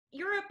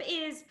Europe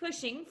is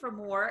pushing for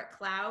more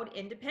cloud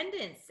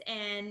independence,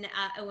 and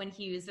Owen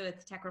Hughes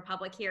with Tech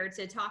Republic here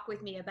to talk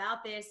with me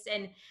about this.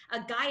 And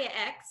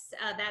Gaia-X,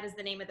 that is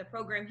the name of the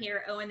program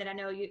here, Owen, that I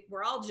know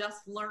we're all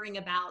just learning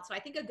about. So I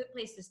think a good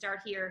place to start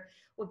here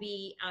would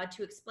be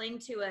to explain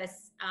to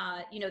us,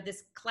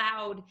 this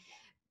cloud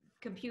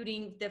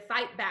computing, the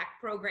Fight Back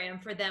program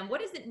for them.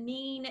 What does it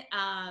mean?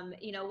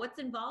 What's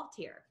involved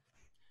here?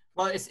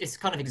 Well, it's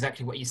kind of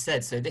exactly what you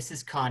said. So this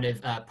is kind of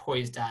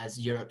poised as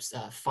Europe's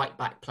fight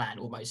back plan,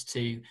 almost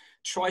to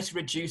try to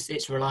reduce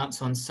its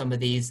reliance on some of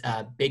these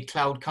big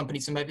cloud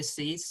companies from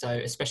overseas. So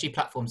especially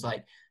platforms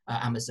like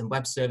Amazon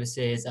Web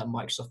Services,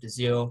 Microsoft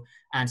Azure,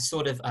 and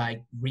sort of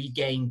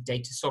regain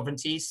data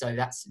sovereignty. So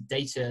that's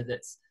data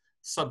that's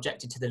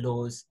subjected to the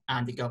laws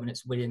and the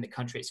governance within the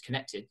country it's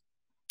collected.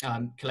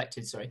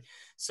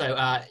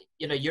 So,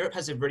 Europe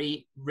has a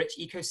really rich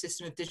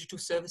ecosystem of digital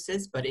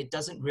services, but it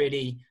doesn't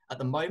really, at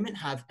the moment,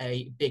 have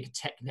a big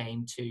tech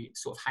name to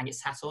sort of hang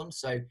its hat on.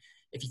 So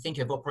if you think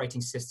of operating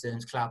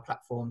systems, cloud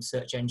platforms,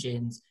 search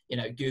engines,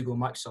 Google,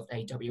 Microsoft,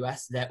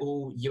 AWS, they're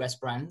all US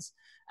brands,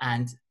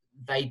 and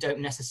they don't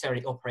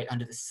necessarily operate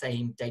under the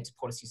same data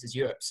policies as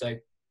Europe. So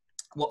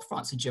what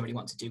France and Germany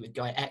want to do with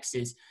Gaia-X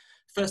is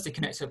first to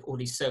connect up all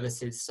these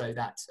services so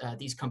that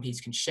these companies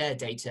can share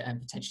data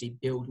and potentially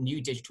build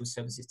new digital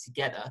services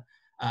together.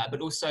 But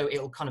also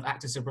it'll kind of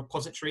act as a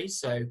repository.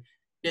 So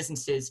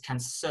businesses can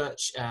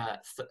search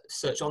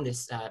on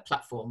this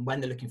platform when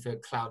they're looking for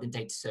cloud and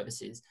data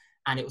services.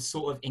 And it will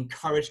sort of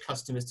encourage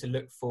customers to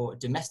look for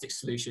domestic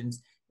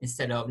solutions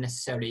instead of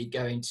necessarily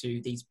going to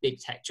these big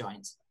tech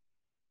giants.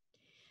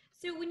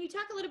 So when you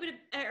talk a little bit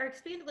or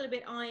expand a little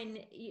bit on,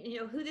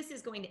 who this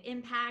is going to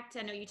impact,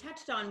 I know you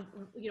touched on,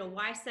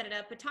 why set it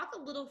up, but talk a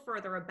little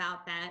further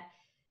about that,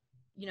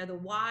 the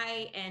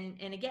why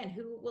and again,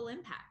 who it will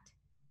impact.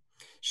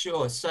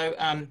 Sure. So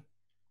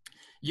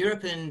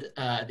Europe and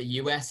the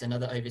US and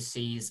other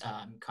overseas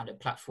kind of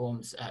platform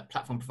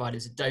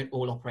providers don't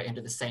all operate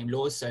under the same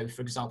laws. So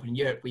for example, in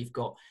Europe, we've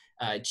got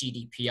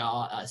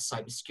GDPR,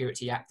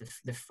 Cybersecurity Act,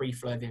 the Free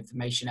Flow of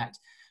Information Act.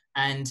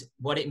 And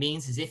what it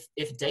means is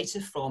if data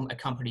from a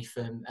company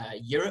from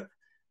Europe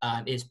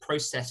is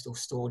processed or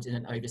stored in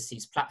an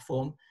overseas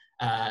platform,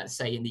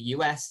 say in the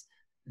US,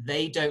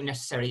 they don't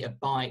necessarily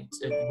apply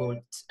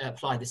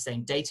the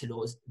same data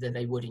laws that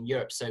they would in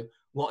Europe. So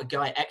what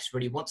Gaia-X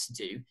really wants to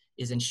do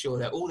is ensure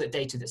that all the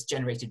data that's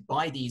generated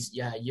by these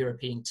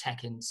European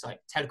tech and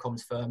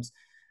telecoms firms,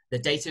 the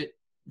data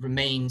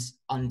remains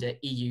under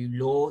EU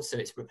law, so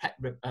it's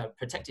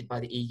protected by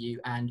the EU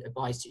and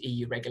abides to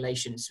EU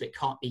regulations, so it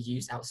can't be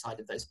used outside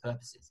of those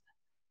purposes.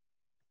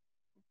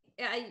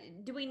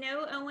 Do we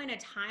know, Owen, a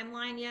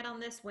timeline yet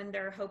on this, when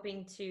they're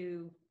hoping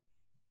to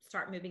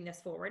start moving this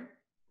forward?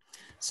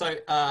 So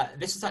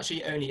this was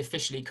actually only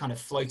officially kind of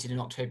floated in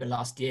October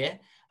last year,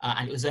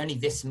 and it was only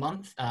this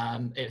month,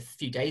 a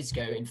few days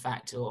ago, in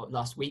fact, or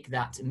last week,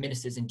 that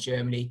ministers in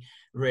Germany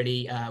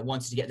really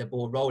wanted to get the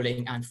ball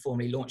rolling and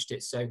formally launched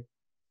it. So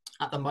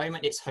at the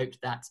moment, it's hoped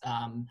that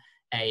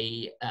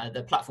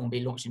the platform will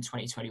be launched in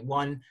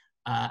 2021,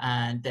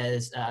 and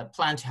there's a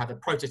plan to have a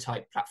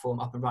prototype platform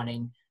up and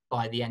running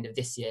by the end of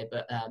this year.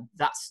 But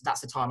that's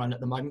the timeline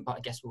at the moment, but I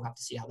guess we'll have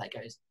to see how that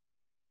goes.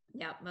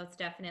 Yeah, most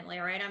definitely.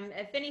 All right.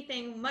 If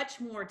anything, much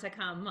more to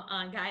come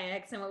on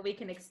Gaia-X and what we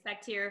can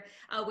expect here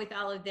with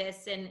all of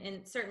this,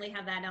 and certainly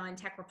have that on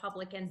Tech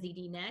Republic and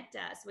ZDNet.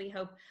 So we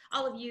hope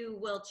all of you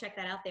will check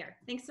that out there.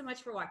 Thanks so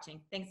much for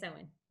watching. Thanks,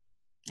 Owen.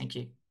 Thank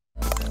you.